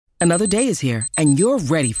Another day is here, and you're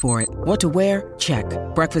ready for it. What to wear? Check.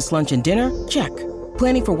 Breakfast, lunch, and dinner? Check.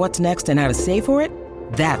 Planning for what's next and how to save for it?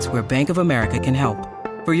 That's where Bank of America can help.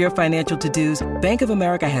 For your financial to-dos, Bank of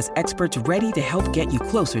America has experts ready to help get you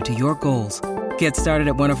closer to your goals. Get started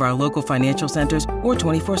at one of our local financial centers or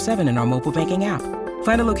 24/7 in our mobile banking app.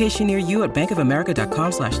 Find a location near you at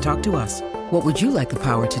bankofamerica.com/talktous. What would you like the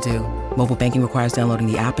power to do? Mobile banking requires downloading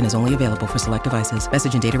the app and is only available for select devices.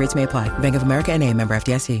 Message and data rates may apply. Bank of America N.A., member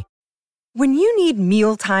FDIC. When you need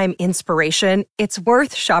mealtime inspiration, it's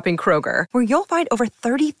worth shopping Kroger, where you'll find over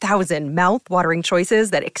 30,000 mouth-watering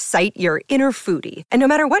choices that excite your inner foodie. And no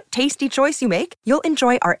matter what tasty choice you make, you'll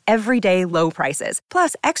enjoy our everyday low prices,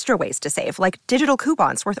 plus extra ways to save, like digital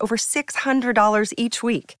coupons worth over $600 each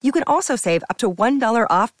week. You can also save up to $1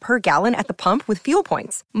 off per gallon at the pump with fuel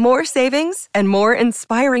points. More savings and more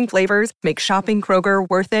inspiring flavors make shopping Kroger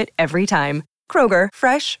worth it every time. Kroger,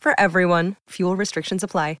 fresh for everyone. Fuel restrictions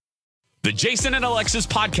apply. The Jason and Alexis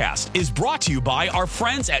podcast is brought to you by our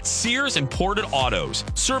friends at Sears Imported Autos,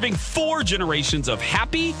 serving 4 generations of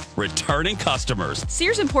happy, returning customers.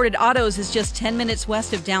 Sears Imported Autos is just 10 minutes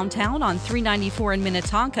west of downtown on 394 in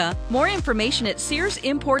Minnetonka. More information at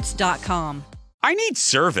SearsImports.com. I need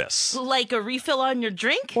service. Like a refill on your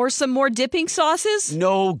drink? Or some more dipping sauces?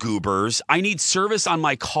 No, goobers. I need service on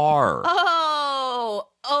my car. Oh,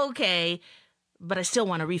 okay. But I still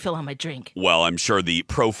want a refill on my drink. Well, I'm sure the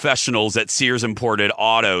professionals at Sears Imported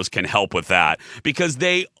Autos can help with that because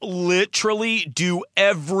they literally do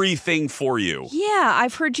everything for you. Yeah,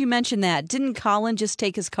 I've heard you mention that. Didn't Colin just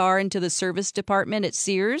take his car into the service department at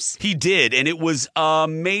Sears? He did, and it was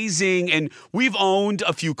amazing. And we've owned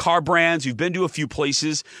a few car brands. We've been to a few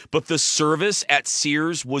places, but the service at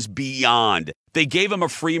Sears was beyond. They gave him a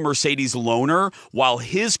free Mercedes loaner while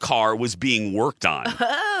his car was being worked on.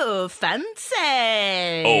 Oh, fancy.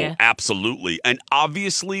 Oh, absolutely. And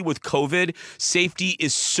obviously with COVID, safety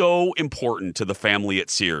is so important to the family at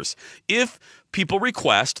Sears. If people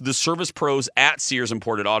request, the service pros at Sears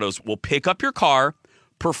Imported Autos will pick up your car,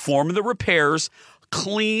 perform the repairs,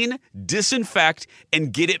 clean, disinfect,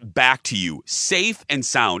 and get it back to you safe and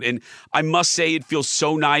sound. And I must say, it feels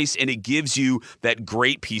so nice, and it gives you that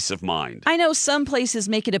great peace of mind. I know some places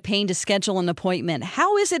make it a pain to schedule an appointment.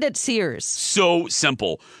 How is it at Sears? So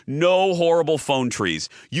simple. No horrible phone trees.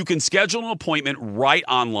 You can schedule an appointment right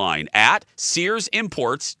online at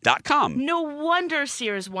SearsImports.com. No wonder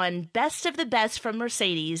Sears won Best of the Best from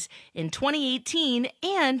Mercedes in 2018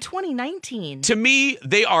 and 2019. To me,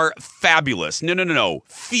 they are fabulous. No.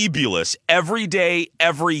 Fabulous. Every day,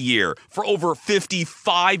 every year. For over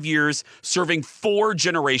 55 years, serving 4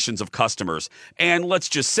 generations of customers. And let's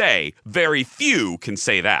just say, very few can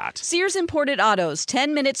say that. Sears Imported Autos,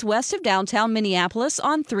 10 minutes west of downtown Minneapolis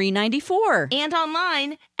on 394. And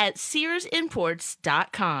online at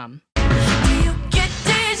SearsImports.com.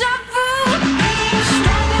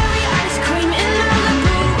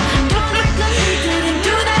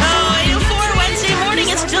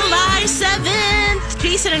 July 7th.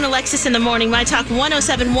 Jason and Alexis in the morning. My Talk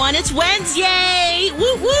 107.1. It's Wednesday.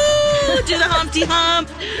 Woo woo. Do the Humpty Hump.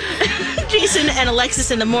 Jason and Alexis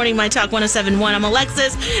in the morning. My Talk 107.1. I'm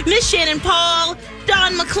Alexis. Miss Shannon Paul.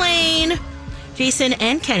 Don McLean. Jason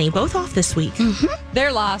and Kenny both off this week. Mm-hmm.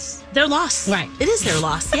 Their loss. Their loss. Right. It is their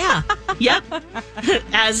loss. Yeah. Yep.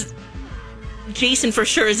 As Jason for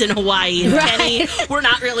sure is in Hawaii. And Kenny, we're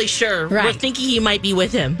not really sure. Right. We're thinking he might be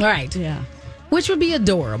with him. Right. Yeah. Which would be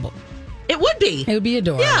adorable. It would be. It would be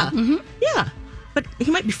adorable. Yeah. Mm-hmm. Yeah. But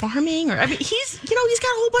he might be farming or, he's got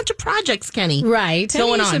a whole bunch of projects, Kenny. Right.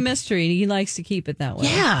 Kenny is a mystery. He likes to keep it that way.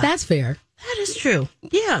 Yeah. That's fair. That is true.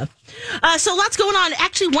 Yeah. So lots going on.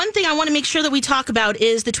 Actually, one thing I want to make sure that we talk about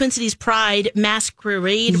is the Twin Cities Pride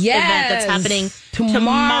Masquerade event that's happening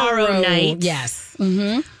tomorrow night. Yes.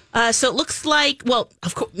 Mm-hmm. So it looks like, well,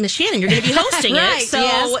 of course, Miss Shannon, you're going to be hosting Right, it. So,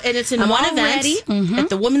 yes. and it's in I'm one all event ready. Mm-hmm. at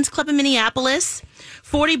the Women's Club in Minneapolis.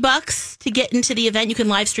 $40 to get into the event. You can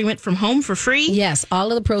live stream it from home for free. Yes,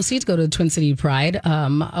 all of the proceeds go to the Twin City Pride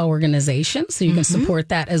organization, so you can support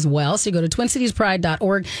that as well. So you go to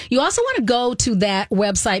twincitiespride.org. You also want to go to that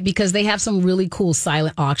website because they have some really cool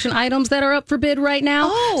silent auction items that are up for bid right now.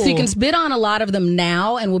 Oh. So you can bid on a lot of them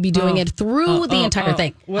now, and we'll be doing it through the entire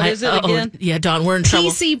thing. What is it again? Yeah, Dawn, we're in trouble.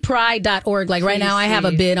 tcpride.org. Like right now, I have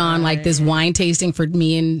a bid on like this wine tasting for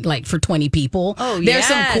me and like for 20 people. Oh, There's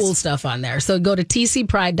some yes. cool stuff on there. So go to tcpride.org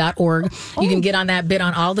tncpride.org. You can get on that bid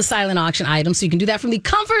on all the silent auction items. So you can do that from the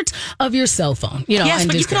comfort of your cell phone. Yes, and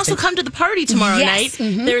but you just can also come to the party tomorrow night.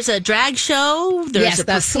 There's a drag show. There's a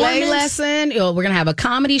the sleigh lesson. We're going to have a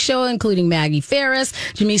comedy show, including Maggie Ferris.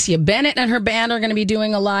 Jamesia Bennett and her band are going to be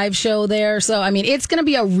doing a live show there. So, I mean, it's going to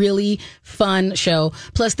be a really fun show.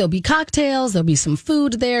 Plus, there'll be cocktails. There'll be some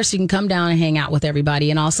food there. So you can come down and hang out with everybody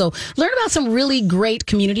and also learn about some really great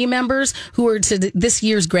community members who are to this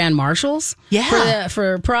year's Grand Marshals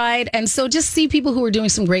for Pride. And so just see people who are doing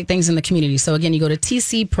some great things in the community. So, again, you go to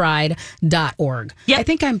tcpride.org. Yep. I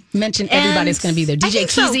think I mentioned everybody's going to be there. DJ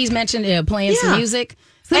Keezy's mentioned playing some music.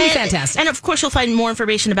 It's going to be fantastic. And of course, you'll find more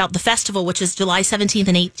information about the festival, which is July 17th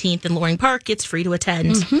and 18th in Loring Park. It's free to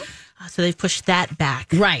attend. So they've pushed that back.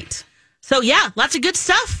 Right. So yeah, lots of good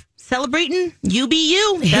stuff. Celebrating you be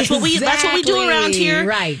you. That's what we do around here.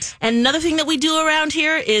 Right. And another thing that we do around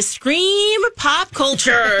here is scream pop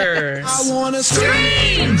culture. I want to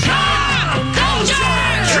scream pop culture.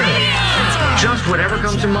 Just whatever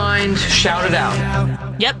comes to mind, shout it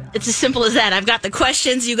out. Yep, it's as simple as that. I've got the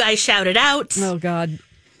questions. You guys shout it out. Oh, God.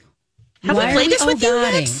 Have we played this with you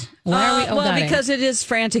yet? Why are we well, because it is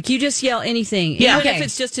frantic. You just yell anything. Yeah. Even if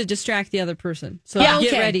it's just to distract the other person. So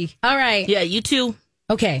get ready. All right. Yeah, you two.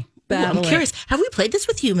 Okay. Ooh, I'm curious. Have we played this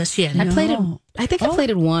with you, Miss Shannon? I think I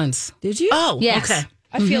played it once. Did you? Oh, yes. Okay.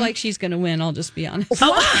 I feel like she's going to win. I'll just be honest.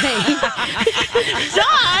 Don!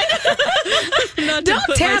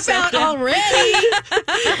 Don't tap out already.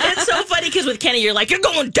 It's so funny because with Kenny, you're like, you're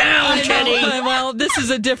going down, Kenny. Well, this is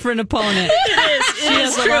a different opponent. She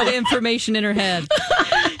has a lot of information in her head.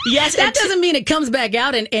 Yes, that doesn't mean it comes back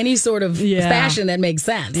out in any sort of fashion that makes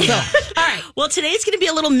sense. So, all right. Well, today's going to be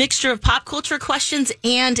a little mixture of pop culture questions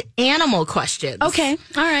and animal questions. Okay.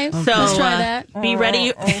 All right. So let's try that. Be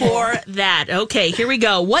ready for that. Okay, here we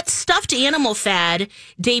go. What stuffed animal fad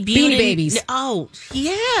debuted? Beanie Babies. Oh,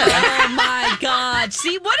 yeah. Oh, my God.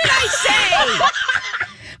 See, what did I say?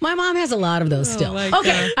 My mom has a lot of those still.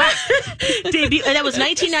 Okay. Debut. That was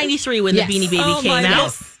 1993 when the Beanie Baby came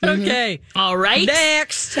out. Okay. All right.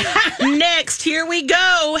 Next. Next, here we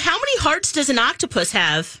go. How many hearts does an octopus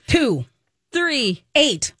have? 2. 3.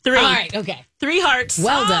 8. 3. All right. Okay. 3 hearts.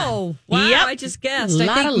 Well done. Oh, wow. Yep. I just guessed. Lot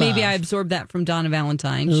I think of maybe love. I absorbed that from Donna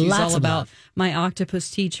Valentine. She's Lots all of about love. my octopus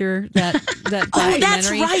teacher. That Oh, that's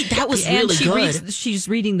documentary. right. That was And really she good. she's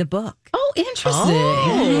reading the book. Oh, interesting.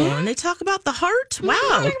 Oh, and they talk about the heart. Wow.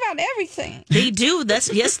 Talk about everything. They do.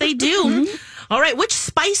 Yes, they do. All right. Which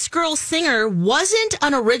Spice Girl singer wasn't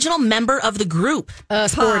an original member of the group?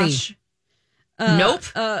 Sporty. Posh. Nope.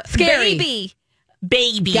 Scary.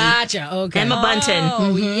 Baby. Gotcha. Okay. Emma Bunton.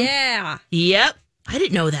 Oh, yeah. Yep. I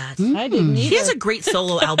didn't know that. I didn't either. She has a great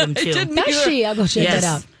solo album, too. Does she? I'll go check Yes.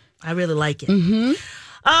 that out. I really like it.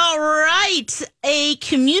 All right. A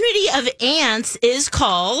community of ants is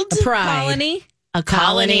called Pride. Colony. a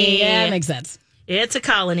colony. Yeah, that makes sense. It's a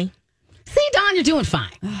colony. See, Don, you're doing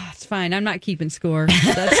fine. It's fine. I'm not keeping score.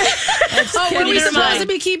 That's Oh, were Kenny, we never supposed mind. to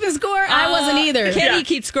be keeping score? I wasn't either. Kenny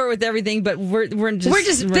keeps score with everything, but we're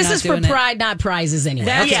just This not is for doing it. pride, not prizes anyway.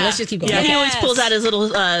 That- Okay, Yeah. let's just keep going. Yeah, he Okay. always pulls out his little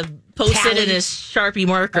Post-it Tally. and his Sharpie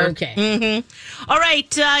marker. Okay. All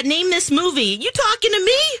right. Name this movie. You talking to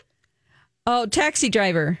me? Oh, Taxi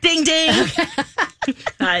Driver. Ding, ding.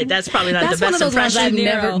 That's probably not That's the one best of those ones I've impression.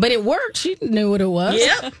 never, but it worked. She knew what it was.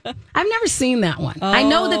 Yep. I've never seen that one. I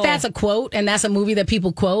know that Oh. that's a quote and that's a movie that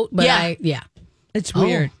people quote, but Yeah. It's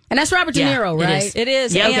weird. And that's Robert De Yeah, Niro, it right? is. It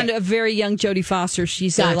is. Yeah, And okay. a very young Jodie Foster.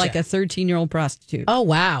 She's Gotcha. like a 13-year-old prostitute. Oh,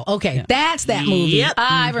 wow. Okay. That's that movie. Yep.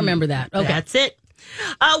 I remember that. Okay. That's it.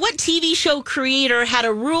 What TV show creator had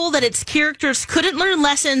a rule that its characters couldn't learn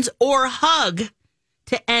lessons or hug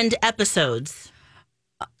to end episodes?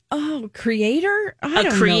 Oh, creator? I A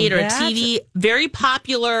don't creator, know that. TV, very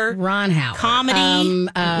popular Ron Howard.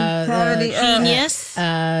 comedy genius.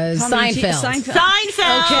 Seinfeld.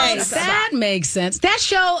 Seinfeld. Okay, that makes sense. That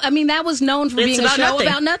show, I mean, that was known for It's being a about show nothing.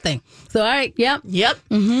 about nothing. So, all right, yep. Yep.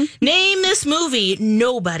 Name this movie.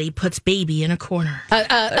 Nobody puts baby in a corner.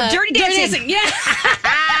 Dirty Dancing. Yeah.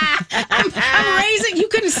 I'm raising, you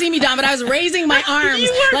couldn't see me, Don, but I was raising my arms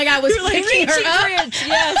like I was picking her up.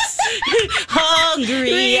 Yes.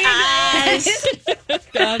 Hungry eyes.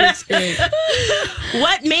 God, it's great.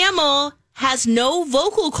 What mammal has no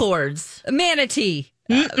vocal cords? Manatee.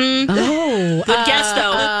 Oh, Good guess,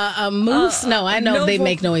 though. a moose? No, I know no they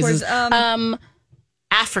make vocal noises. cords.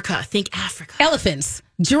 Africa. Think Africa. Elephants,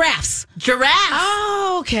 giraffes. Giraffe.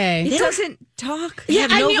 Oh, okay. It doesn't talk. They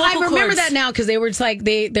have I no knew. I vocal remember cords. that now because they were just like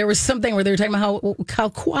there was something where they were talking about how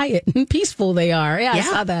quiet and peaceful they are. Yeah, I Yeah.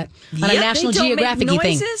 saw that on a Yep. National They don't Geographic make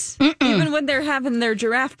thing. noises, even when they're having their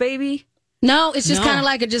giraffe baby. No, it's just kind of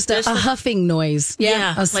like a huffing noise.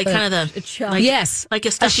 Yeah, like kind of a chuff. like, yes, like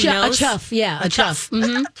a stuffy nose. A chuff. Yeah, a chuff.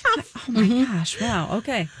 Mm-hmm. Oh my gosh! Wow.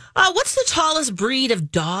 Okay. What's the tallest breed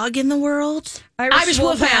of dog in the world? Irish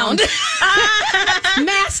Wolfhound.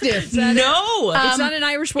 Mastiff. No, it's not an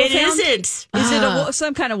Irish Wolfhound. It isn't. Is it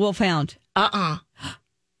some kind of wolfhound? Oh,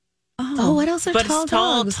 what else are but tall it's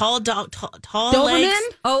dogs? tall Doberman?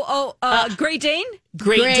 legs. Great Dane.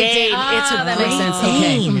 Great Dane. It's a that Great makes sense.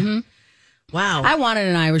 Dane. Okay. Mm-hmm. Wow. I wanted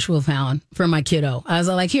an Irish Wolfhound for my kiddo. I was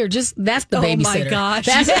like, here, that's the babysitter. Oh my gosh.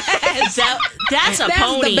 That's a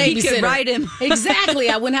pony. The He babysitter. could ride him. Exactly.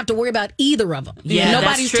 I wouldn't have to worry about either of them. Yeah,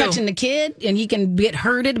 Nobody's that's true. touching the kid, and he can get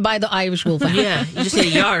herded by the Irish Wolfhound. Yeah, you just need a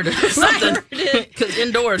yard or something. Because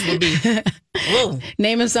indoors would be. Whoa.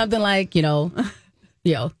 Name him something like,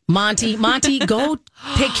 Monty. Monty, go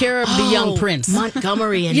take care of the young prince.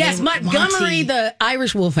 Montgomery. And Yes, Monty. Montgomery, the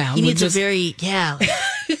Irish Wolfhound. He needs a very,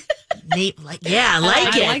 I like it. I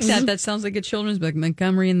like that. That sounds like a children's book,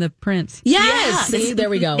 Montgomery and the Prince. Yes. Yeah. See, there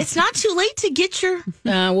we go. It's not too late to get your.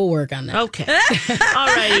 We'll work on that. Okay. All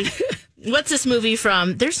right. What's this movie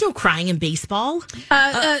from? There's no crying in baseball.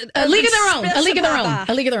 A League of Their Own. A League of Their Own.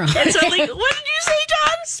 A League of Their Own. It's a league. What did you say,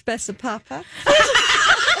 John? Specipapa.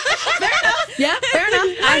 Yeah, fair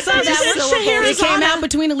enough. I saw You said that one. It came Scheherazade. out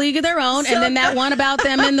between A League of Their Own and then that one about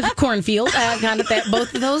them in the cornfield.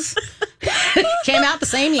 Both of those came out the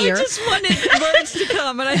same year. I just wanted words to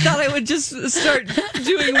come, and I thought I would just start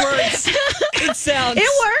doing words. It sounds.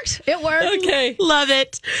 It worked. Okay. Love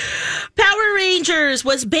it. Power Rangers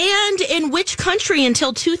was banned in which country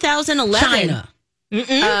until 2011? China.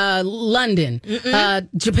 London.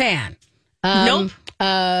 Japan. Nope.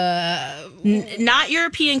 Not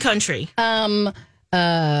European country.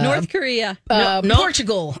 North Korea. Nope.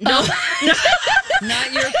 Portugal. Nope.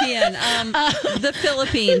 Not European. The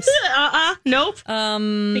Philippines. Nope.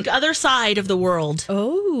 Think other side of the world.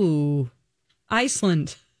 Oh.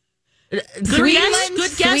 Iceland. Good guess.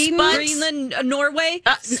 Good guess. Sweden? But Greenland, Norway,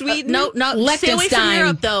 Sweden. no. Stay away from Liechtenstein.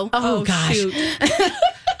 Europe, though. Oh, gosh. Shoot.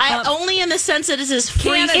 Only in the sense that it is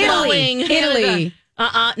free Canada. flowing. Italy.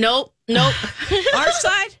 Nope. Our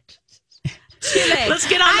side? Chile. Let's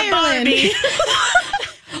get on Ireland. the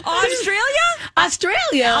Australia?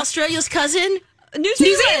 Australia. Australia's cousin. New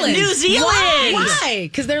Zealand. New Zealand. Why?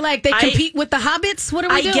 Because they're like, they compete with the hobbits? What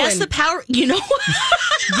are we doing? I guess the power, Yeah,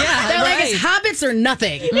 They're like, it's hobbits or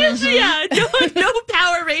nothing. yeah, no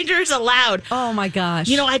Power Rangers allowed. Oh my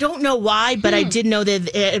gosh. I don't know why, but I did know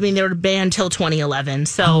that, they were banned till 2011.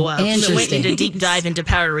 So we interesting. need to deep dive into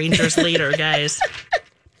Power Rangers later, guys.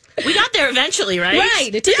 We got there eventually, right?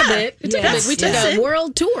 Right. It took a bit. We took That's a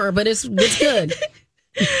world tour, but it's good.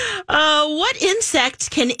 What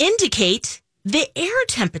insect can indicate the air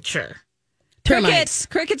temperature? Termites.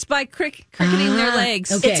 Crickets by cricketing their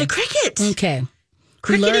legs. okay. It's a cricket. Okay.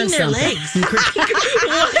 Cricketing Learn their something. legs.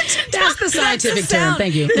 What? That's the scientific term.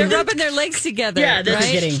 Thank you. They're rubbing their legs together. Yeah, that's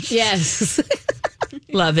right? Kidding. Yes.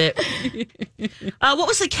 Love it. What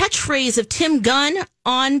was the catchphrase of Tim Gunn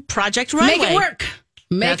on Project Runway? Make it work.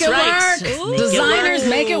 Make That's it right. work. Ooh. Designers,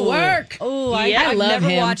 make it work. Oh, Yeah, I've I love never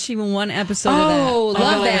him. watched even one episode of Oh, that.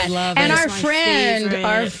 love I that. love And it. our It's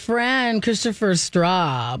my friend Christopher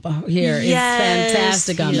Straub here is Yes,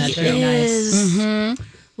 fantastic on that show. he is.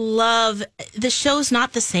 Love. The show's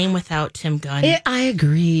not the same without Tim Gunn. I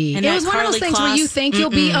agree. And It that was one of those Karlie things where you Kloss, think you'll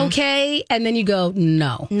be okay, and then you go,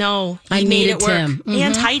 no. No, he I made needed it work. Tim.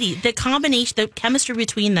 And Heidi, the combination, the chemistry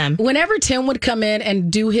between them. Whenever Tim would come in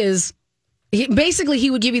and do he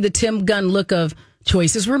would give you the Tim Gunn look of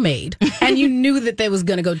choices were made, and you knew that they was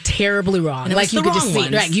going to go terribly wrong. And it Like was you the could just wrong see,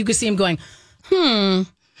 ones. right? You could see him going,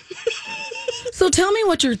 So tell me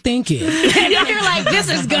what you're thinking. And you're like, this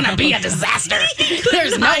is going to be a disaster.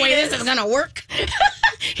 There's no way this is going to work.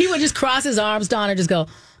 He would just cross his arms, Don, and just go,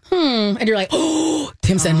 And you're like, oh,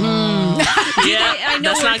 Tim said, Yeah, I know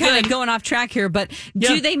that's we're not kind good. of going off track here, but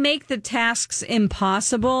do they make the tasks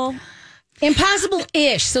impossible?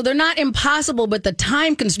 Impossible-ish. So they're not impossible, but the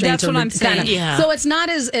time constraints That's are what I'm saying. kinda- Yeah. So it's not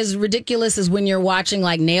as ridiculous as when you're watching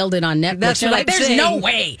like Nailed It on Netflix. That's You're what like, I'm there's saying. no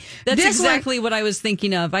way. That's This one- exactly what I was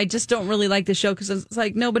thinking of. I just don't really like the show because it's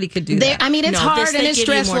like nobody could do that. I mean, it's No, hard this, and they it's give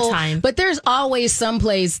you more stressful, time. but there's always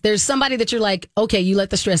there's somebody that you're like, okay, you let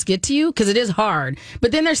the stress get to you because it is hard.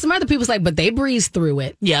 But then there's some other people's like, but they breeze through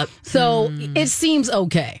it. Yep. So it seems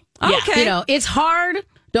okay. Okay. You know, it's hard.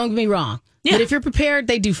 Don't get me wrong. Yeah. But if you're prepared,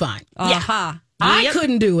 they do fine. Aha. I Yep.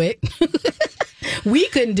 couldn't do it. We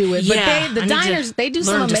couldn't do it. But Yeah, the I need to diners, they do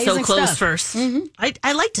some learn to sew amazing clothes stuff. Mm-hmm. first.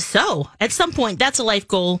 I like to sew. At some point, that's a life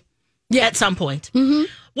goal. Yeah. At some point.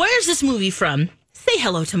 Where's this movie from? Say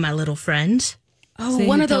hello to my little friend. Oh,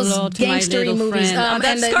 one of those gangstery movies. That's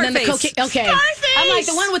and the cocaine. Okay. Scarface! I'm like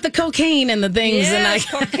the one with the cocaine and the things. Yes,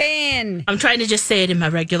 and cocaine. I'm trying to just say it in my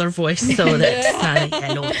regular voice so that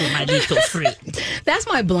I don't do my little fruit. That's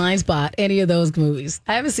my blind spot, any of those movies.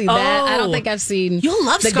 I haven't seen that. I don't think I've seen You'll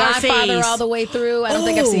love The Scarface. Godfather all the way through. I don't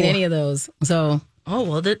think I've seen any of those. So, Oh,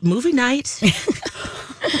 well, the movie night.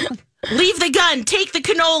 Leave the gun. Take the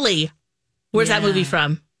cannoli. Where's that movie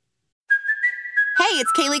from? Hey,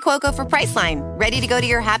 it's Kaylee Cuoco for Priceline. Ready to go to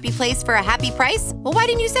your happy place for a happy price? Well, why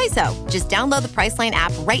didn't you say so? Just download the Priceline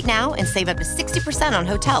app right now and save up to 60% on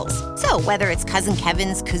hotels. So whether it's Cousin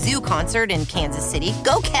Kevin's Kazoo Concert in Kansas City,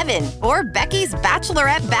 go Kevin, or Becky's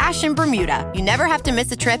Bachelorette Bash in Bermuda, you never have to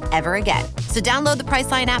miss a trip ever again. So download the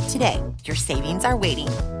Priceline app today. Your savings are waiting.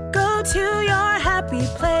 Go to your happy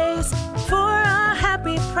place for a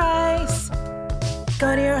happy price.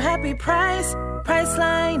 Go to your happy price,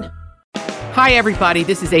 Priceline. Hi, everybody.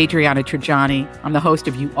 This is Adriana Trajani. I'm the host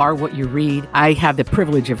of You Are What You Read. I have the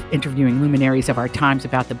privilege of interviewing luminaries of our times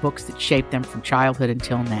about the books that shaped them from childhood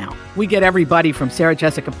until now. We get everybody from Sarah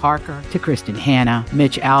Jessica Parker to Kristen Hanna,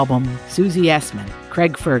 Mitch Albom, Susie Essman,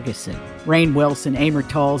 Craig Ferguson, Rainn Wilson, Amor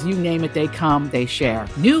Tolls, you name it, they come, they share.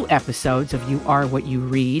 New episodes of You Are What You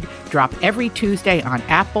Read drop every Tuesday on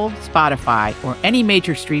Apple, Spotify, or any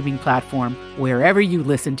major streaming platform wherever you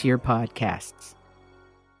listen to your podcasts.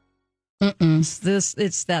 That's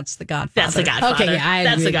the Godfather. That's the Godfather. okay, yeah, I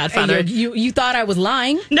That's agree. the Godfather. You thought I was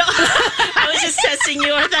lying? No, I was just testing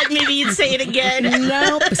you. I thought maybe you'd say it again.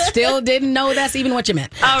 Nope. Still didn't know that's even what you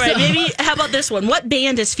meant. All right, maybe. How about this one? What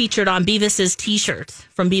band is featured on Beavis's T-shirt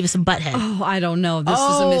from Beavis and Butthead? Oh, I don't know. This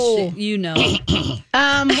is a mystery. You know.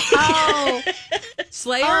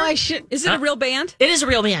 Slayer? Oh, I should. Is it a real band? It is a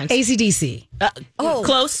real band. AC/DC.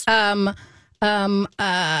 Close.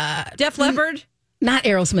 Def Leppard? Not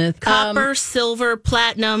Aerosmith. Copper, silver,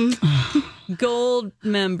 platinum, gold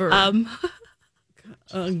member.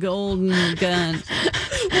 A golden gun.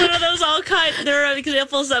 One of those all kind. There are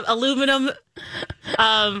examples of aluminum.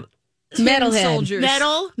 Metalhead. Soldiers.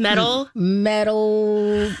 Metal.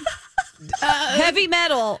 Heavy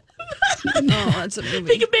metal. Oh, that's a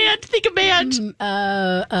movie. Think a band.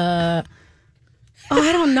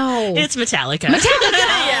 I don't know. It's Metallica. Yeah,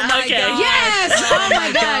 Oh my okay. God. yes. Oh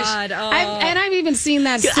my gosh. God. Oh. I've even seen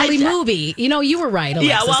that silly movie. You know, you were right, Alexis.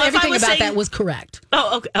 Yeah, well, if I everything was about saying- that was correct.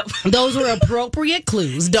 Oh, okay. Those were appropriate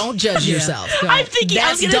clues. Don't judge yourself. I'm thinking I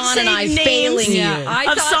That's was going to Dawn say and I names failing you. I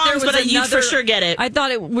of thought there songs, was but you'd for another- sure get it. I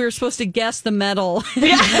thought we were supposed to guess the metal.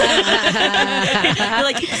 You're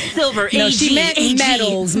like silver. No, AG, she meant AG.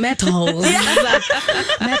 metals. Metals.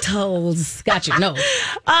 Got you. No.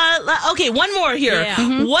 Okay, one more here. Yeah.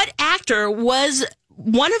 Mm-hmm. What actor was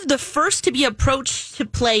one of the first to be approached to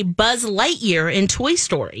play Buzz Lightyear in Toy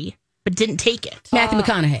Story, but didn't take it? Matthew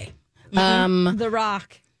McConaughey. The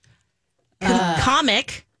Rock.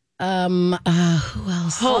 Comic. Who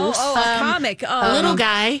else? Host. A comic. A little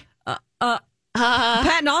guy.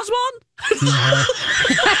 Patton Oswalt?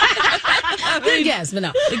 Good guess, but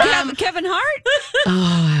no. Kevin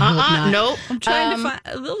Hart? Nope. I'm trying to find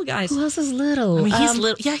little guys. Who else is little? I mean, he's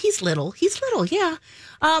little. Yeah, he's little. He's little. Yeah.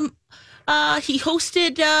 He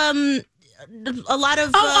hosted a lot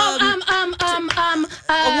of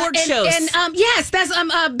award shows. And yes, that's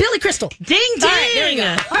Billy Crystal. Ding ding. All right, there you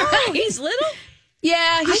go. Oh, he's little?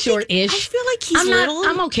 Yeah, he's short-ish. I feel like he's little.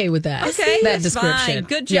 I'm okay with that. Okay, that that's description. fine.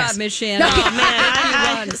 Good job, Yes. Miss Shannon. Oh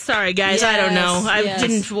man, sorry guys, I don't know. I Yes.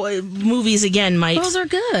 didn't. Movies again might Those are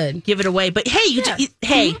good. give it away, but hey,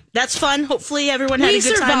 hey, that's fun. Hopefully, everyone had We a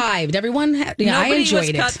good time. survived. Everyone had. Yeah, I Nobody enjoyed was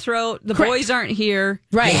it. cutthroat. The Correct. boys aren't here.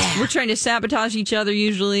 Right. We're trying to sabotage each other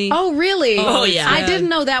usually. Oh, really? Oh, yeah. I didn't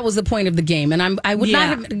know that was the point of the game, and I would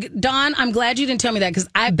Yeah. not have. Dawn, I'm glad you didn't tell me that because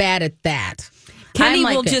I'm bad at that. Kenny I'm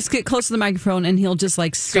like will that. just get close to the microphone and he'll just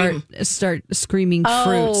like start screaming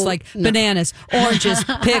fruits like bananas, oranges,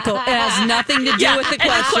 pickle. It has nothing to do with the And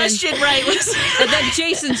the question. question, right? Was And then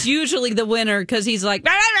Jason's usually the winner because he's like,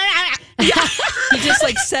 he just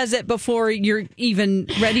like says it before you're even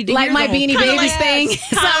ready to Like hear my the whole- Beanie Kinda Babies like- thing.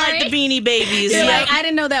 Kind of like the Beanie Babies. You're Yeah. like, I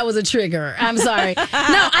didn't know that was a trigger. I'm sorry. No,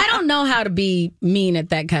 I don't know how to be mean at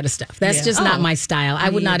that kind of stuff. That's just not my style. I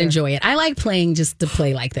would not enjoy it. I like playing just to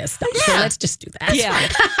play like this stuff. So let's just do that. Yeah.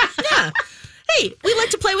 Yeah. Hey, we like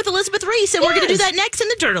to play with Elizabeth Reese, and we're going to do that next in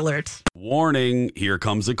the Dirt Alert. Warning, here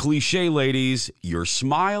comes a cliche, ladies. Your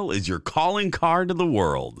smile is your calling card to the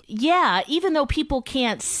world. Yeah, even though people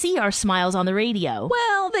can't see our smiles on the radio.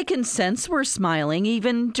 Well, they can sense we're smiling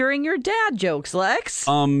even during your dad jokes, Lex.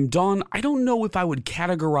 Dawn, I don't know if I would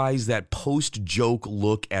categorize that post-joke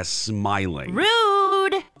look as smiling.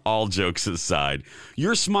 Rude! all jokes aside,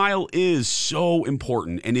 your smile is so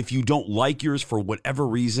important. And if you don't like yours for whatever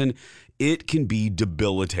reason, it can be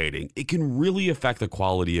debilitating. It can really affect the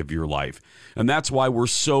quality of your life. And that's why we're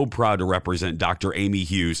so proud to represent Dr. Amy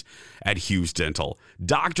Hughes at Hughes Dental.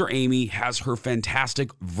 Dr. Amy has her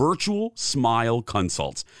fantastic virtual smile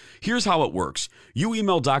consults. Here's how it works. You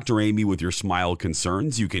email Dr. Amy with your smile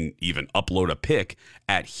concerns. You can even upload a pic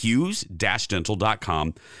at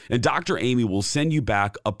hughes-dental.com, and Dr. Amy will send you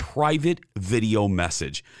back a private video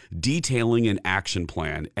message detailing an action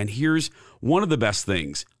plan. And here's one of the best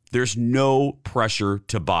things. There's no pressure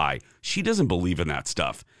to buy. She doesn't believe in that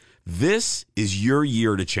stuff. This is your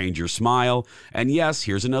year to change your smile. And yes,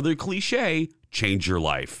 here's another cliche, change your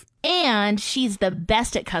life. And she's the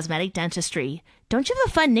best at cosmetic dentistry. Don't you have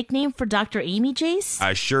a fun nickname for Dr. Amy, Jace?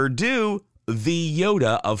 I sure do. The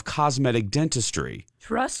Yoda of cosmetic dentistry.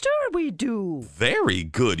 Trust her, we do. Very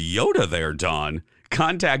good Yoda there, Dawn.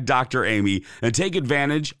 Contact Dr. Amy and take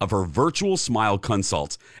advantage of her virtual smile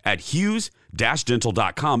consults at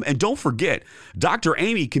hughes-dental.com. And don't forget, Dr.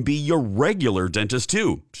 Amy can be your regular dentist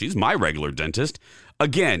too. She's my regular dentist.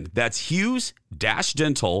 Again, that's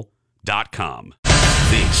hughes-dental.com.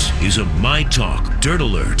 This is a My Talk Dirt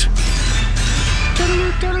Alert.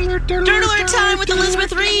 Dirt Alert time with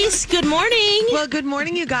Elizabeth Reese. Good morning. Well, good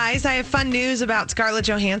morning, you guys. I have fun news about Scarlett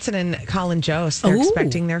Johansson and Colin Jost. They're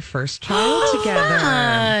expecting their first child together.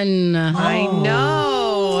 Fun. I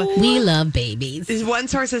know. We love babies. One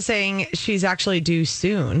source is saying she's actually due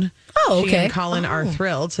soon. Oh, okay. She and Colin are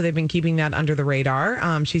thrilled, so they've been keeping that under the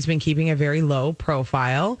radar. She's been keeping a very low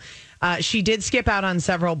profile. She did skip out on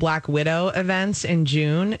several Black Widow events in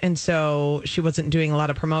June, and so she wasn't doing a lot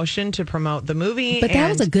of promotion to promote the movie. But that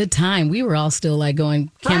was a good time. We were all still like going,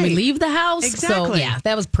 can we leave the house? Exactly. So, yeah,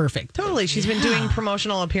 that was perfect. Totally. She's been doing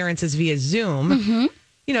promotional appearances via Zoom. Mm-hmm.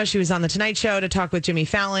 You know, she was on The Tonight Show to talk with Jimmy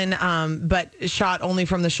Fallon, but shot only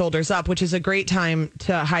from the shoulders up, which is a great time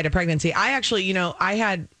to hide a pregnancy. I actually, I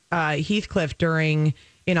had Heathcliff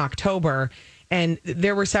in October. And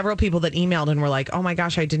there were several people that emailed and were like, oh my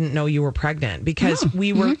gosh, I didn't know you were pregnant because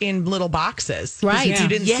we were in little boxes. Right. You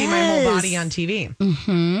didn't see my whole body on TV.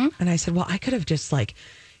 Mm-hmm. And I said, well, I could have just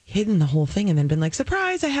hidden the whole thing and then been like,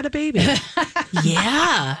 surprise, I had a baby.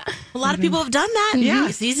 Yeah. A lot of people have done that. Yeah.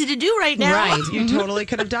 It's easy to do right now. Right. You totally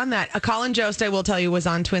could have done that. Colin Jost, I will tell you, was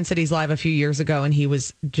on Twin Cities Live a few years ago, and he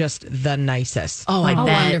was just the nicest. Oh, I bet.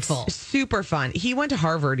 Wonderful. Super fun. He went to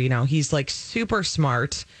Harvard, he's super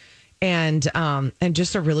smart. And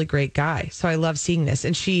just a really great guy. So I love seeing this.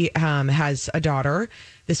 And she has a daughter.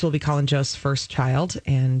 This will be Colin Jost's first child.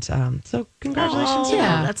 And so congratulations. Oh,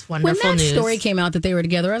 yeah, that's wonderful when that news. Story came out that they were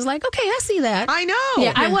together, I was like, okay, I see that. I know.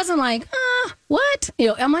 Yeah, I wasn't like, what?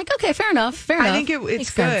 I'm like, okay, fair enough. I think it's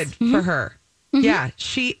good for her. Mm-hmm. Yeah,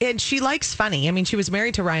 she likes funny. I mean, she was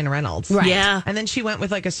married to Ryan Reynolds. Right. Yeah. And then she went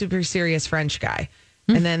with a super serious French guy.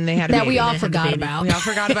 And then they had a that baby. we all forgot about. We all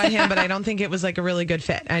forgot about him, but I don't think it was a really good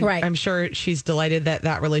fit. Right. I'm sure she's delighted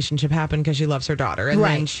that relationship happened because she loves her daughter. And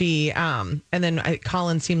then she,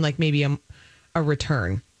 Colin seemed like maybe a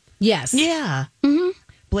return. Yes. Yeah. Mm-hmm.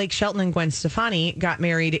 Blake Shelton and Gwen Stefani got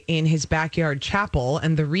married in his backyard chapel,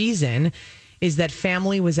 and the reason is that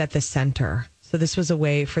family was at the center. So this was a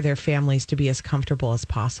way for their families to be as comfortable as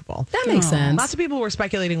possible. That makes sense. Lots of people were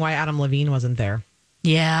speculating why Adam Levine wasn't there.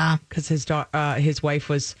 Yeah. Because his wife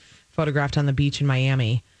was photographed on the beach in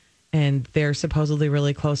Miami, and they're supposedly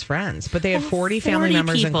really close friends. But they had 40 family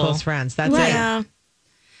members and close friends. That's it.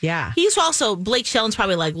 Yeah. He's also, Blake Shelton's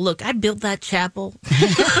probably like, look, I built that chapel.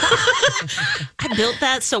 I built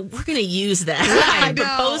that, so we're going to use that. I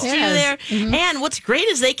proposed to you there. Mm-hmm. And what's great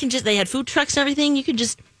is they had food trucks and everything. You could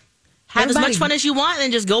just have as much fun as you want and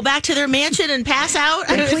then just go back to their mansion and pass out.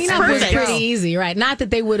 The cleanup was pretty easy, right? Not that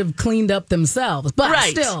they would have cleaned up themselves, but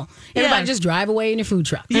still, everybody just drive away in your food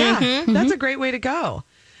truck. Yeah, that's a great way to go.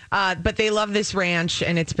 But they love this ranch,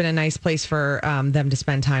 and it's been a nice place for them to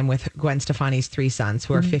spend time with Gwen Stefani's 3 sons,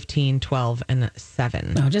 who are 15, 12, and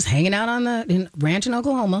 7. Oh, just hanging out on the ranch in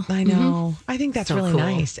Oklahoma. I know. I think that's really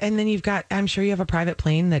nice. And then I'm sure you have a private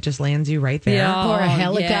plane that just lands you right there. Yeah. Or a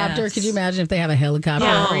helicopter. Yes. Could you imagine if they have a helicopter?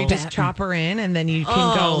 Yeah, or you just chop her in, and then you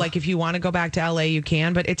can go, if you want to go back to LA, you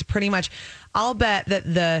can. But it's pretty much, I'll bet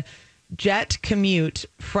that the jet commute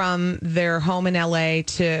from their home in LA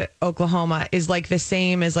to Oklahoma is the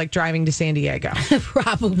same as driving to San Diego.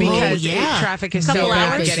 Probably. Because traffic is so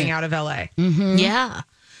bad getting out of LA. Mm-hmm. Yeah.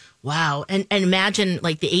 Wow. And imagine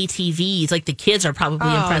the ATVs, the kids are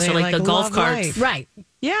probably impressed with the golf carts. Life. Right.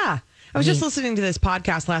 Yeah. I was just listening to this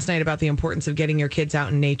podcast last night about the importance of getting your kids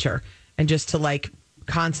out in nature and just to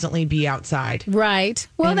constantly be outside. Right.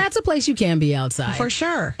 Well, that's a place you can be outside. For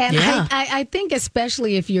sure. And I think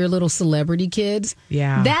especially if you're little celebrity kids,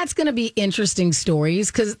 that's going to be interesting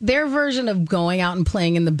stories because their version of going out and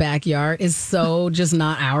playing in the backyard is so just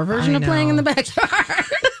not our version of playing in the backyard.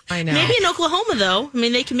 I know. Maybe in Oklahoma, though. I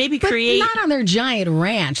mean, they can maybe create. Not on their giant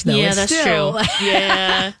ranch, though. Yeah, it's that's still, true.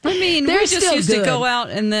 Yeah. I mean, we just used to go out,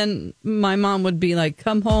 and then my mom would be like,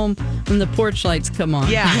 come home when the porch lights come on.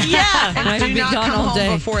 Yeah. Yeah. And do not come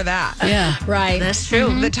home before that. Yeah, right. That's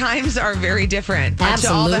true. The times are very different. Absolutely.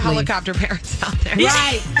 To all the helicopter parents out there.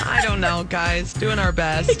 Right. I don't know, guys. Doing our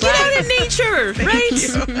best. Get out in nature,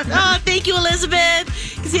 right? Thank you,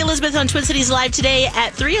 Elizabeth. You can see Elizabeth on Twin Cities Live today at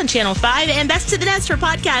 3 on Channel 5. And Best to the Nest, her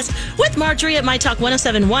podcast with Marjorie at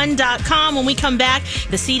MyTalk1071.com. When we come back,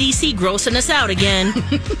 the CDC grossing us out again.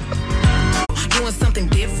 Doing something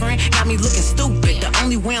different, got me looking stupid. The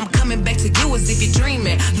only way I'm coming back to you is if you're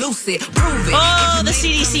dreaming. Lucid, prove it. Oh, the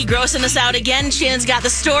CDC grossing us out again. Shannon's got the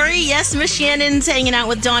story. Yes, Miss Shannon's hanging out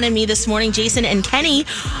with Dawn and me this morning. Jason and Kenny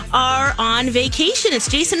are on vacation. It's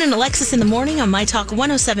Jason and Alexis in the morning on My Talk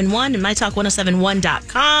 1071 and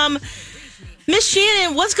MyTalk1071.com. Miss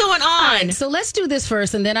Shannon, what's going on? All right, so let's do this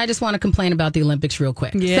first, and then I just want to complain about the Olympics real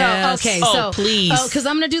quick. Yes. So, okay, please. Because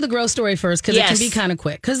I'm going to do the gross story first, because it can be kind of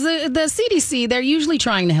quick. Because the CDC, they're usually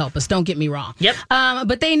trying to help us, don't get me wrong. Yep.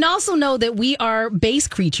 But they also know that we are base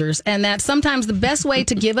creatures, and that sometimes the best way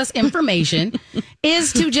to give us information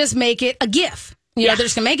is to just make it a GIF. You know, they're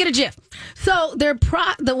just going to make it a GIF. So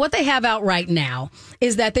what they have out right now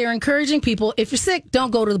is that they're encouraging people, if you're sick, don't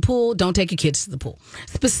go to the pool, don't take your kids to the pool.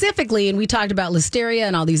 Specifically, and we talked about listeria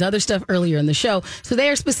and all these other stuff earlier in the show, so they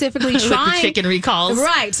are specifically trying... With the chicken recalls.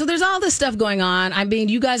 Right. So there's all this stuff going on. I mean,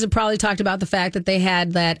 you guys have probably talked about the fact that they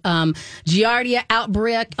had that Giardia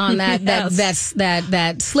outbreak on that that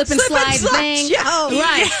slip and slide thing.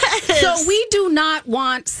 Right. Yes. So we do not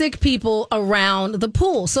want sick people around the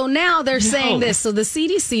pool. So now they're saying this. So the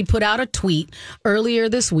CDC put out a tweet earlier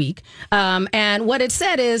this week, and what it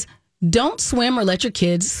said is, don't swim or let your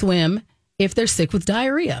kids swim if they're sick with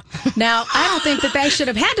diarrhea. Now, I don't think that they should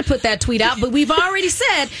have had to put that tweet out, but we've already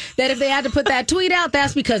said that if they had to put that tweet out,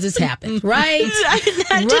 that's because it's happened, right?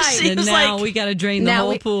 And now we got to drain the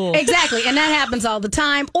whole pool. Exactly, and that happens all the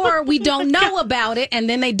time. Or we don't know about it, and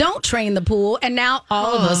then they don't train the pool, and now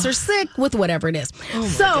all of us are sick with whatever it is.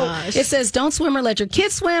 It says, don't swim or let your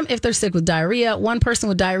kids swim if they're sick with diarrhea. One person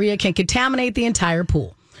with diarrhea can contaminate the entire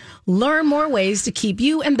pool. Learn more ways to keep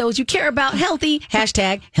you and those you care about healthy.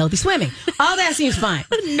 Hashtag healthy swimming. All that seems fine.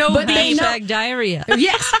 Hashtag diarrhea.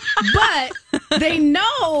 Yes, but they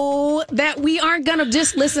know that we aren't going to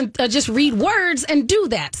just read words and do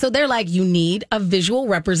that. So they're like, you need a visual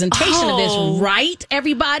representation of this, right,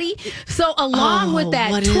 everybody? So along with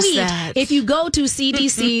that tweet, if you go to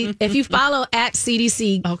CDC, if you follow at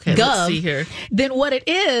CDC Gov, see here. Then what it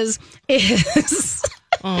is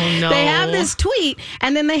Oh, no. They have this tweet,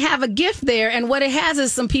 and then they have a GIF there, and what it has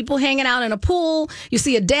is some people hanging out in a pool. You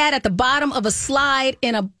see a dad at the bottom of a slide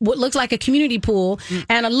in what looks like a community pool,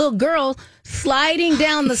 and a little girl sliding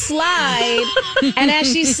down the slide, and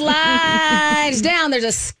as she slides down, there's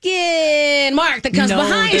a skin mark that comes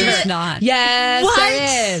behind it. There's not. Yes,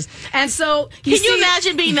 there is. And so can you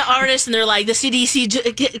imagine being the artist, and they're like, the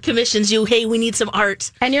CDC commissions you, hey, we need some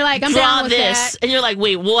art, and you're like, I'm draw down with this, that. and you're like,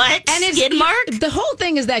 wait, what? And it's skid mark. The whole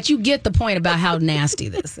thing is that you get the point about how nasty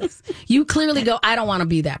this is. You clearly go, I don't want to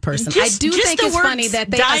be that person. I do think it's funny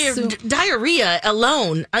that they assume diarrhea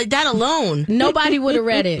alone. That alone, nobody would have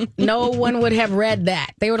read it. No one would have read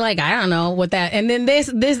that. They were like, I don't know what that. And then this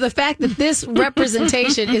the fact that this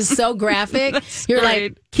representation is so graphic. You're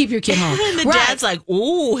like, keep your kid home. And the dad's like,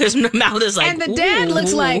 ooh, his mouth is like, and the dad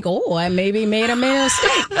looks like, oh, I maybe made a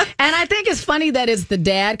mistake. And I think it's funny that it's the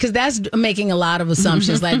dad, because that's making a lot of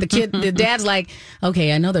assumptions. Like the dad's like,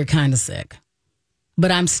 okay, I know they're kind of sick, but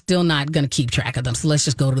I'm still not going to keep track of them. So let's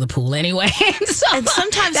just go to the pool anyway. And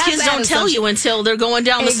sometimes kids don't tell you until they're going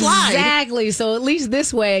down the slide. Exactly. So at least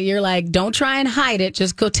this way, you're like, don't try and hide it.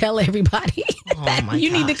 Just go tell everybody that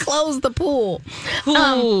you need to close the pool.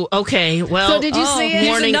 Ooh, okay. Well, so did you see it?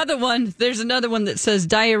 There's another one that says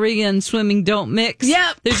diarrhea and swimming don't mix.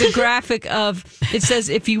 Yep. There's a graphic of, it says,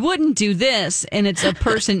 if you wouldn't do this, and it's a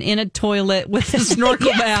person in a toilet with a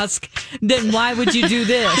snorkel mask, then why would you do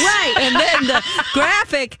this? Right. And then the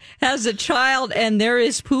graphic has a child, and there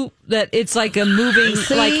is poop that it's like a moving,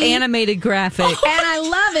 like animated graphic. And I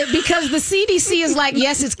love it because the CDC is like,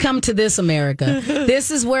 yes, it's come to this, America. This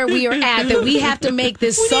is where we are at, that we have to make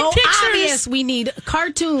this so obvious. We need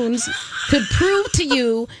cartoons to prove to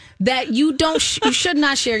you that you should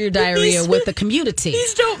not share your diarrhea with the community.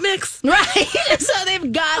 These don't mix. Right. So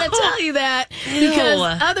they've got to tell you that.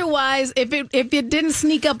 Because otherwise, if it didn't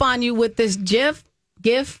sneak up on you with this GIF,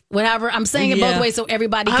 whatever. I'm saying it both ways so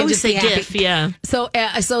everybody can just be happy. GIF, yeah. So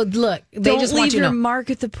look, they Don't just leave want you to your know. mark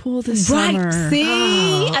at the pool this Right. summer. See?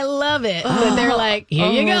 I love it. But they're like, here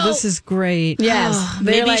you go. This is great. Yes.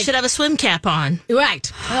 Maybe you should have a swim cap on.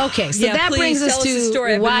 Right. Okay. So Yeah, that please brings us tell us the to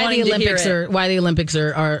story. I've been why wanting the to hear Olympics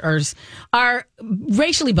it. are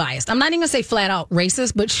racially biased. I'm not even going to say flat out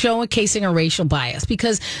racist, but showcasing a racial bias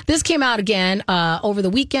because this came out again over the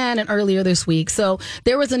weekend and earlier this week. So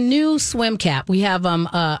there was a new swim cap. We have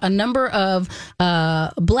a number of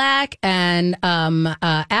Black and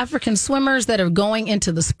African swimmers that are going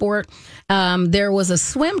into the sport. There was a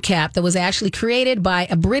swim cap that was actually created by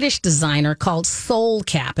a British designer called Soul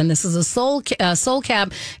Cap, and this is a Soul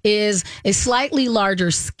Cap is a slightly larger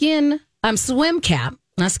swim cap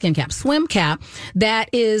that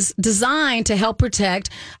is designed to help protect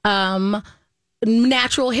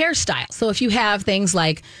natural hairstyle. So if you have things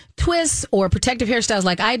like twists or protective hairstyles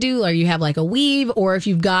like I do, or you have like a weave, or if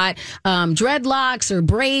you've got dreadlocks or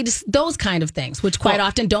braids, those kind of things, which quite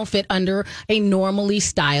often don't fit under a normally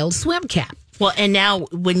styled swim cap. Well, and now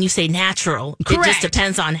when you say natural, Correct. it just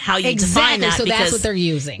depends on how you define that. So because that's what they're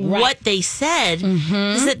using. Right. What they said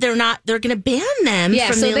is that they're going to ban them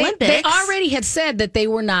from the Olympics. They already had said that they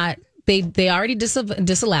were not. They already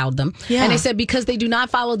disallowed them. Yeah. And they said because they do not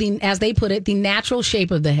follow as they put it, the natural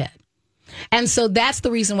shape of the head. And so that's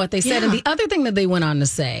the reason what they said. Yeah. And the other thing that they went on to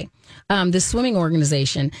say, this swimming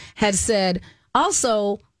organization had said,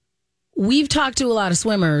 also, we've talked to a lot of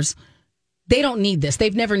swimmers. They don't need this.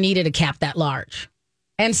 They've never needed a cap that large.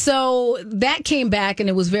 And so that came back and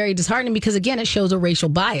it was very disheartening because, again, it shows a racial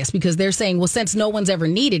bias because they're saying, well, since no one's ever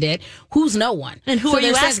needed it, who's no one? And who are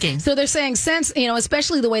you asking? So they're saying since,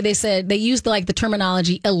 especially the way they said, they used the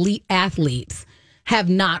terminology elite athletes have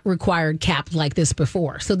not required caps like this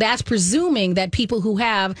before. So that's presuming that people who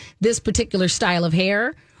have this particular style of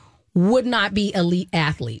hair would not be elite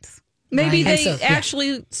athletes. Maybe Right. they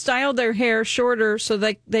actually styled their hair shorter so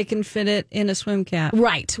that they can fit it in a swim cap.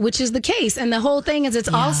 Right, which is the case. And the whole thing is it's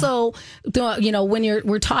also, when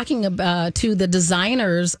we're talking about to the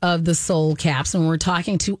designers of the Soul Caps and we're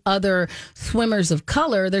talking to other swimmers of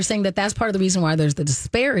color, they're saying that that's part of the reason why there's the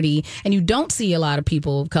disparity and you don't see a lot of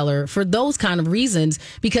people of color for those kind of reasons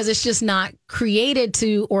because it's just not created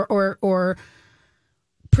to or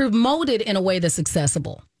promoted in a way that's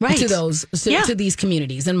accessible to those to these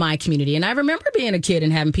communities and my community. And I remember being a kid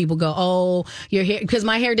and having people go, "Oh, your hair," because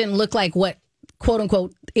my hair didn't look like what quote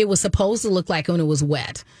unquote it was supposed to look like when it was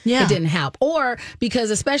wet. Yeah. It didn't help. Or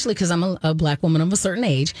especially because I'm a Black woman of a certain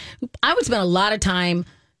age, I would spend a lot of time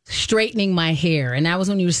straightening my hair, and that was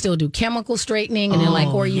when you would still do chemical straightening, and then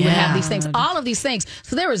or you would have these things, all of these things.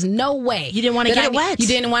 So there was no way you didn't want to get it wet. You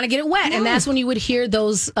didn't want to get it wet, and that's when you would hear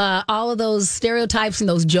those all of those stereotypes and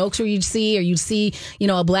those jokes where you'd see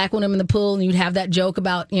a Black woman in the pool, and you'd have that joke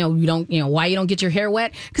about why you don't get your hair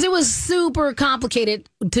wet because it was super complicated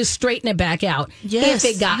to straighten it back out if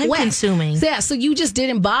it got wet. Consuming. So you just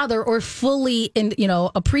didn't bother or fully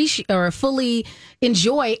appreciate or fully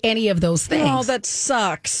enjoy any of those things. Oh, that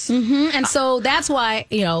sucks. Mm-hmm. And so that's why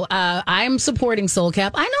I'm supporting Soul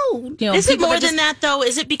Cap. I know Is it more than that though?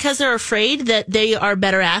 Is it because they're afraid that they are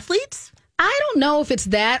better athletes? I don't know if it's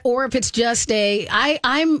that or if it's just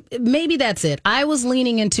I'm maybe that's it. I was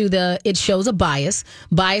leaning into it shows a bias.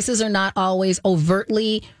 Biases are not always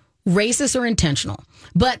overtly racist or intentional,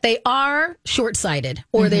 but they are short-sighted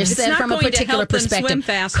or they're said from a particular perspective. Swim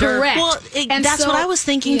faster. Correct. Well, that's what I was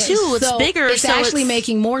thinking too. It's bigger, It's actually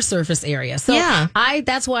making more surface area. So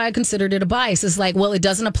that's why I considered it a bias. It's like, well, it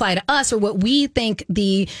doesn't apply to us or what we think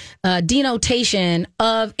the denotation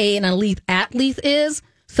of an elite athlete is.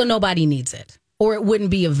 So nobody needs it, or it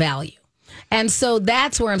wouldn't be of value. And so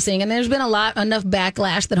that's where I'm seeing, and there's been enough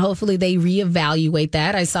backlash that hopefully they reevaluate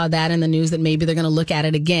that. I saw that in the news that maybe they're going to look at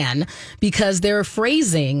it again because their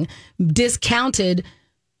phrasing discounted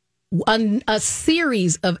a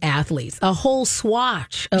series of athletes, a whole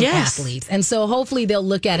swatch of athletes. And so hopefully they'll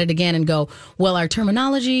look at it again and go, well, our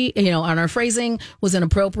terminology, and our phrasing was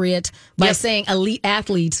inappropriate by saying elite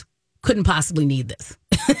athletes couldn't possibly need this.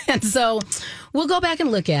 And so we'll go back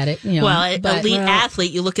and look at it. Elite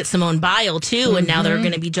athlete, you look at Simone Biles too, and now they're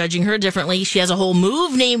going to be judging her differently. She has a whole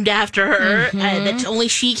move named after her that only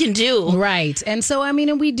she can do. Right. And so,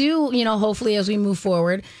 and we do, hopefully as we move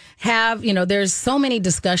forward, have, there's so many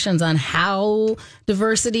discussions on how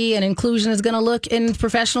diversity and inclusion is going to look in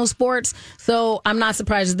professional sports. So I'm not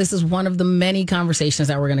surprised that this is one of the many conversations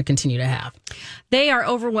that we're going to continue to have. They are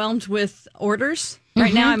overwhelmed with orders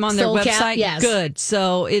Right now, I'm on their Soul website. Cap, yes. Good.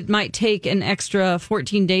 So it might take an extra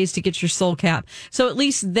 14 days to get your Soul Cap. So at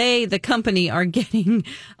least the company, are getting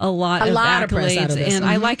a lot of press out accolades. of this. And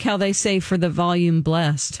I like how they say for the volume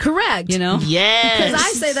blessed. Correct. You know? Yes. Because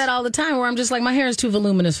I say that all the time where I'm just like, my hair is too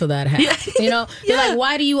voluminous for that hat. You know? They're like,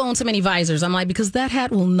 why do you own so many visors? I'm like, because that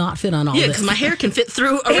hat will not fit on all Yeah, this. because my hair can fit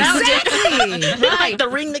through around Exactly. it. Right. Like the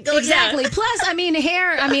ring that goes Exactly. Yeah. Plus,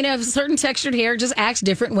 a certain textured hair just acts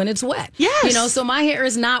different when it's wet. Yes. You know, so my hair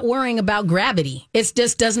is not worrying about gravity. It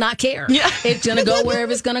just does not care. Yeah. It's going to go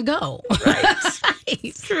wherever it's going to go.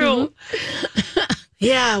 Right. True.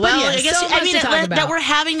 Yeah, well, yeah, I guess so much to talk that about. we're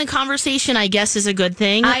having the conversation, I guess, is a good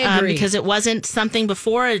thing. I agree. Because it wasn't something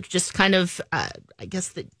before. It just kind of, I guess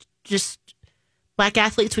that just black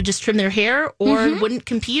athletes would just trim their hair or wouldn't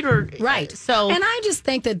compete or right. So, and I just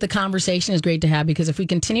think that the conversation is great to have because if we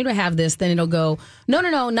continue to have this, then it'll go, no.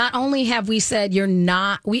 Not only have we said you're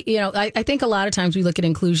not, I think a lot of times we look at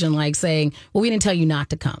inclusion like saying, well, we didn't tell you not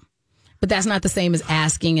to come. But that's not the same as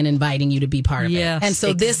asking and inviting you to be part of it. And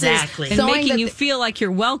so this is and making you feel like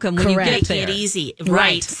you're welcome when you get there. Make it easy.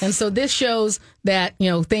 Right. And so this shows that,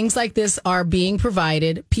 things like this are being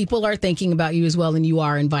provided. People are thinking about you as well, and you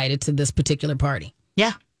are invited to this particular party.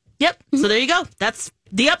 Yeah. Yep. So there you go. That's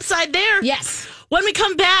the upside there. Yes. When we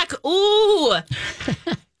come back,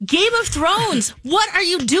 Game of Thrones. What are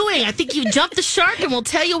you doing? I think you jumped the shark, and we'll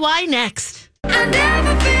tell you why next. I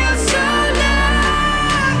never feel so loved.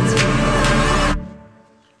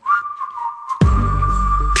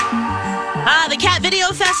 The Cat Video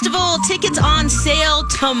Festival, tickets on sale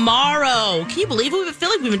tomorrow. Can you believe it? I feel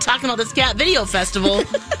like we've been talking about this Cat Video Festival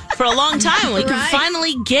for a long time. We can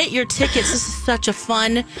finally get your tickets. This is such a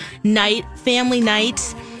fun night, family night.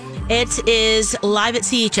 It is live at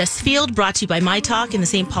CHS Field, brought to you by My Talk and the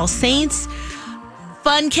St. Paul Saints.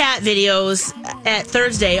 Fun cat videos at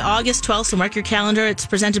Thursday, August 12th. So mark your calendar. It's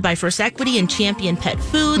presented by First Equity and Champion Pet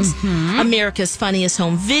Foods. America's Funniest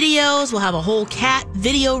Home Videos. We'll have a whole cat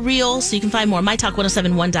video reel. So you can find more at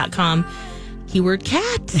mytalk1071.com. Keyword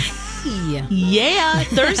cat. Yeah.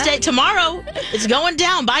 Thursday, tomorrow. It's going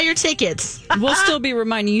down. Buy your tickets. We'll still be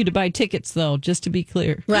reminding you to buy tickets, though, just to be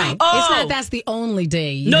clear. Right. Oh. It's not that's the only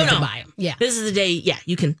day you get to buy them. Yeah. This is the day,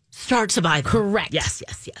 you can start to buy them. Correct. Yes.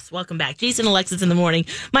 Welcome back. Jason, Alexis in the morning.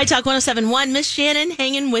 My Talk 107.1. Miss Shannon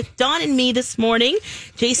hanging with Dawn and me this morning.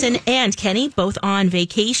 Jason and Kenny both on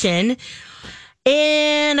vacation.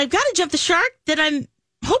 And I've got to jump the shark that I'm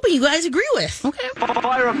hoping you guys agree with. Okay.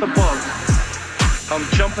 Fire up the bug. I'm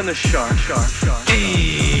jumping the shark. It's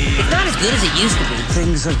not as good as it used to be.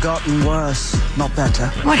 Things have gotten worse, not better.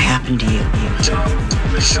 What happened to you? Jump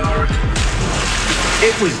the shark.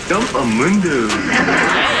 It was Dumpamundo.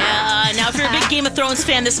 Now, if you're a big Game of Thrones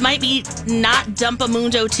fan, this might be not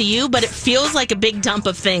Dumpamundo to you, but it feels like a big dump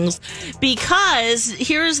of things. Because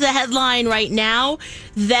here's the headline right now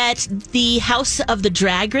that the House of the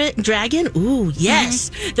Dragon, the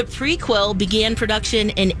prequel began production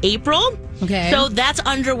in April. Okay. So that's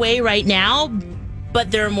underway right now. But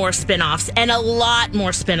there are more spinoffs and a lot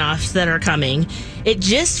more spinoffs that are coming. It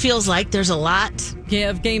just feels like there's a lot. Yeah,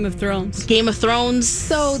 of Game of Thrones.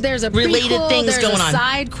 So there's a related prequel, things there's going a on.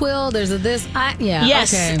 Side quill. There's a this.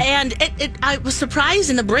 Yes, okay. and I was surprised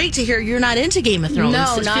in the break to hear you're not into Game of Thrones.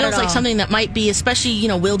 No, it not feels at like all. something that might be, especially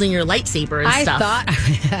wielding your lightsaber and stuff.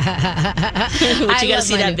 I you got to love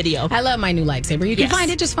see my that new- video. I love my new lightsaber. You can Yes. find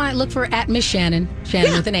it. Just look for @Miss Shannon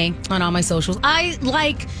with an A on all my socials. I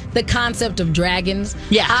like the concept of dragons.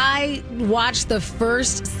 Yeah. I watched the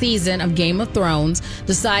first season of Game of Thrones.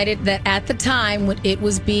 Decided that at the time when it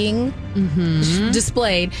was being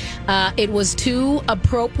displayed, it was too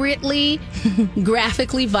appropriately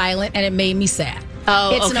graphically violent, and it made me sad.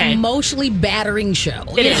 Oh, it's okay. an emotionally battering show.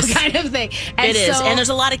 It is. Kind of thing. And It is, so- and there's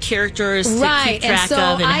a lot of characters to right, keep track and so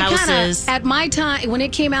of and I houses. at my time when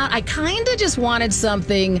it came out, I kind of just wanted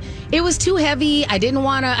something. It was too heavy. I didn't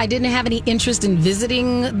have any interest in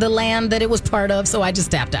visiting the land that it was part of, so I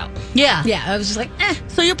just tapped out. Yeah. I was just like,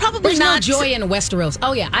 So you're probably there's not no joy in Westeros.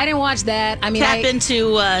 Oh yeah, I didn't watch that. I mean, tap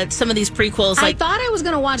into some of these prequels. I Like, thought I was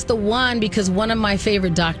going to watch the one because one of my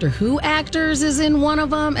favorite Doctor Who actors is in one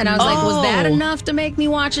of them. And I was like, was that enough to make me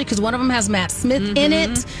watch it? Because one of them has Matt Smith in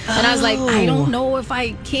it. And I was like, I don't know if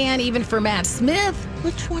I can even for Matt Smith.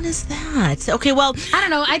 Which one is that? Okay, well, I don't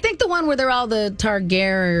know. I think the one where they're all the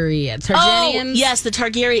Targaryens. Oh, yes, the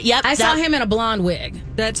Targaryen. Yep. I saw him in a blonde wig.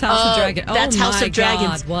 That's House of Dragon. That's House of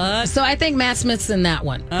Dragons. What? So I think Matt Smith's in that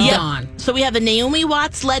one. Yeah. Dawn. So we have a Naomi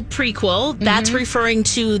Watts led prequel. That's referring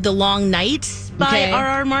to The Long Night by Okay.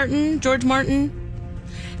 R.R. Martin, George Martin.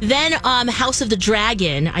 Then House of the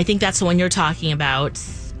Dragon. I think that's the one you're talking about.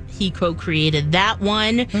 He co-created that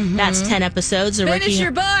one. That's 10 episodes. Finish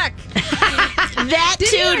your book. That Did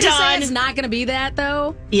too, you say Dawn. it's not going to be that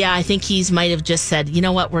though? Yeah, I think he's might have just said, you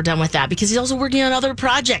know what, we're done with that, because he's also working on other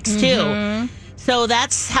projects too. So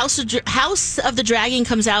that's House of the Dragon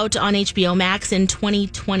comes out on HBO Max in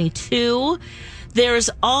 2022. There's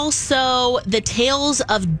also The Tales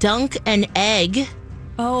of Dunk and Egg.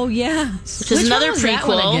 Oh, yeah. Which is another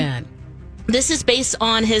prequel. Again? This is based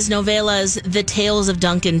on his novellas, The Tales of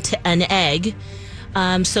Dunk and Egg.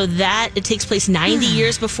 So that it takes place 90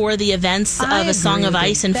 years before the events of A Song of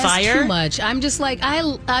Ice and Fire. That's too much. I'm just like,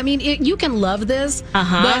 I mean, you can love this, but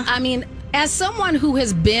I mean, as someone who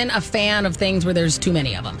has been a fan of things where there's too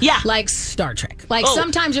many of them, like Star Trek, like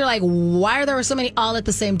sometimes you're like, why are there so many all at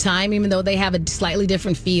the same time, even though they have a slightly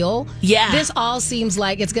different feel? Yeah, this all seems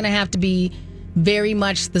like it's going to have to be very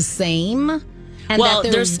much the same. And well,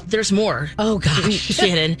 there's more. Oh gosh,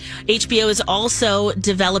 Shannon. HBO is also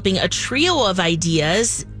developing a trio of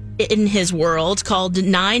ideas in his world called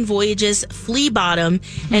 9 Voyages, Flea Bottom,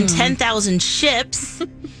 and 10,000 Ships.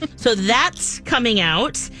 So that's coming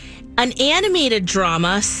out. An animated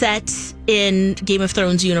drama set in Game of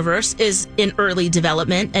Thrones universe is in early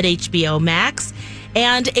development at HBO Max.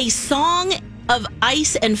 And A Song of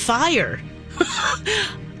Ice and Fire.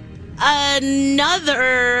 That's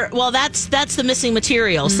the missing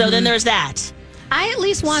material. So then there's that. I at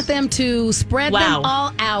least want them to spread them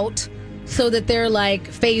all out so that they're like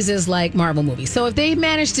phases like Marvel movies. So if they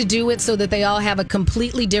manage to do it so that they all have a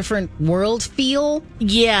completely different world feel.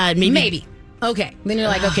 Yeah, maybe. Okay, then you're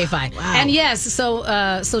like, okay, fine. Wow. And yes, so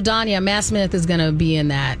Danya, Matt Smith is going to be in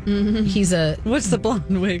that. He's a... What's the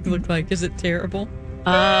blonde wig look like? Is it terrible?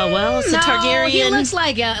 Well, it's a Targaryen. He looks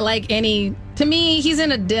like any... To me, he's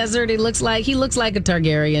in a desert. He looks like a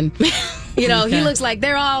Targaryen. You know, he looks like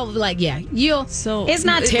they're all like, So it's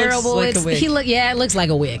not terrible. Looks like a wig. It looks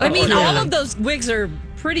like a wig. I mean, all of those wigs are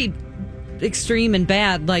pretty extreme and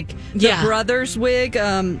bad. Like the brother's wig,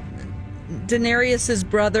 Daenerys'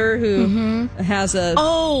 brother, who has a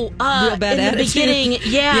real bad in attitude. The beginning,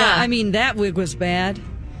 yeah. I mean, that wig was bad.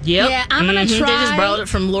 Yep. Yeah, I'm gonna try. They just borrowed it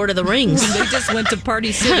from Lord of the Rings. They just went to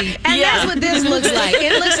Party City. And that's what this looks like.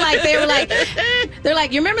 It looks like they're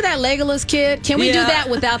like, you remember that Legolas kid? Can we do that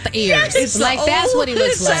without the ears? It's like that's what he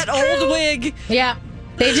looks like. That old wig. Yeah.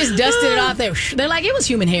 They just dusted it off there. They're like, it was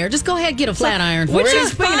human hair. Just go ahead and get a flat iron for it. Which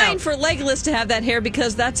is fine for Legolas to have that hair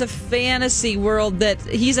because that's a fantasy world that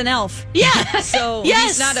he's an elf. Yeah. So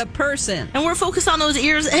he's not a person. And we're focused on those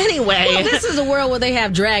ears anyway. Well, this is a world where they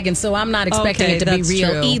have dragons, so I'm not expecting it to be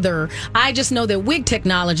real either. I just know that wig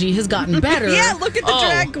technology has gotten better. Yeah, look at the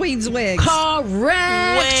drag queen's wigs.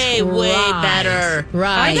 Correct. Way better.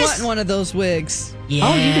 Right. I want one of those wigs. Yeah.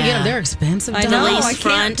 Oh, you can get them. They're expensive. I know. Lace I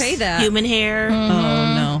front, can't pay that. Human hair. Oh,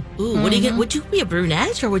 no. Ooh, what do you get? Would you be a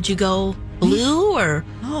brunette or would you go blue or?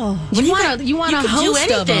 You want a host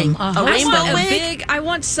do of them. A rainbow wig. I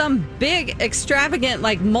want some big, extravagant,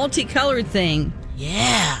 like multicolored thing.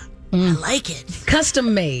 Yeah, I like it.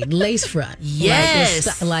 Custom made lace front.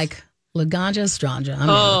 Yes, like Laganja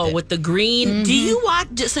Stranja. With the green. Do you watch?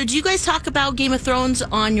 So, do you guys talk about Game of Thrones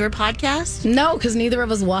on your podcast? No, because neither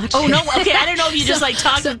of us watch. Oh no, okay. I don't know if you just like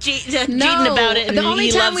talk to Jaden about it. And the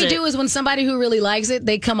only time we do do is when somebody who really likes it,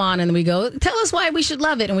 they come on and we go, tell us why we should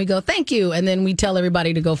love it, and we go, thank you, and then we tell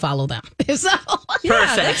everybody to go follow them. So perfect,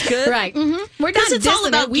 that's good, right? We're not. It's all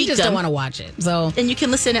about. We just don't want to watch it. So, and you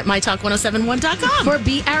can listen at mytalk1071.com for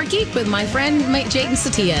Be Our Geek with my friend Jaden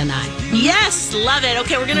Satia and I. Yes, love it.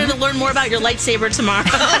 Okay, we're gonna learn more about your lightsaber tomorrow.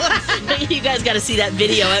 You guys got to see that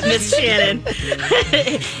video at Miss Shannon.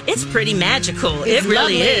 It's pretty magical. It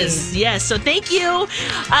really is. Yes. So thank you.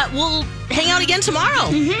 We'll hang out again tomorrow.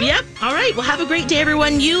 Yep. All right. Well, have a great day,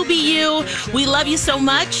 everyone. You be you. We love you so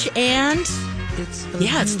much. And it's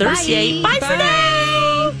Thursday. Bye for now.